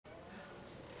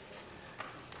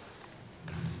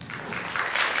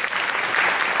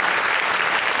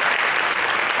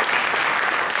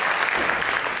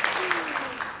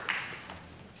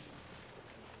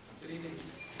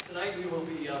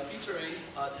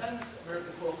10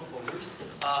 American choral composers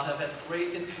have had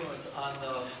great influence on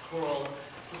the choral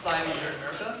society here in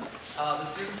America. The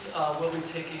students will be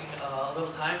taking a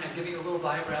little time and giving a little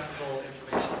biographical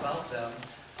information about them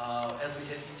as we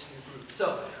hit each new group.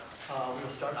 So, we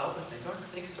will start out with Nick Garner.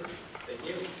 Thank you, sir. Thank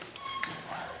you.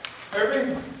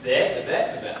 Irving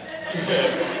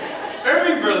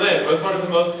Berlin was one of the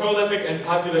most prolific and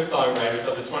popular songwriters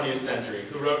of the 20th century,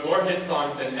 who wrote more hit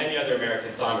songs than any other American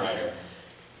songwriter.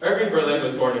 Irving Berlin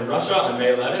was born in Russia on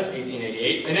May 11,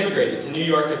 1888, and immigrated to New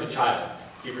York as a child.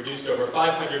 He produced over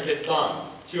 500 hit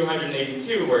songs.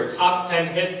 282 were top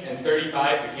 10 hits, and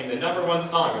 35 became the #1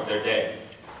 song of their day.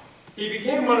 He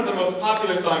became one of the most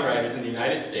popular songwriters in the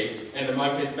United States, and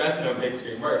among his best-known big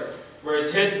screen works were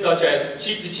his hits such as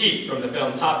Cheek to Cheek from the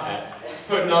film Top Hat,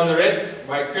 Puttin' on the Ritz,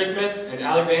 White Christmas, and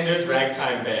Alexander's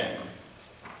Ragtime Band.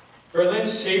 Berlin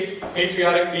shaped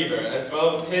patriotic fever, as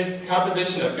well as his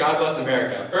composition of God Bless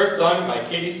America, first sung by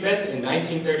Katie Smith in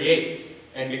 1938,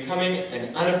 and becoming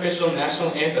an unofficial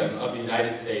national anthem of the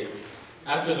United States.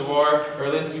 After the war,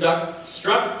 Berlin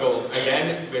struck gold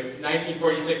again with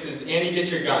 1946's Annie Get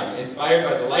Your Gun, inspired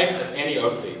by the life of Annie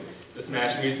Oakley. The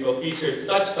smash musical featured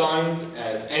such songs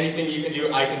as Anything You Can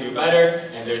Do, I Can Do Better,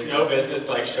 and There's No Business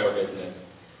Like Show Business.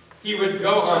 He would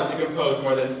go on to compose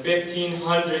more than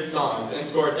 1,500 songs and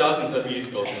score dozens of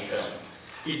musicals and films.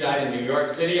 He died in New York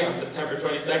City on September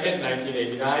 22nd,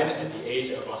 1989, at the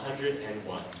age of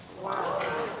 101. Wow.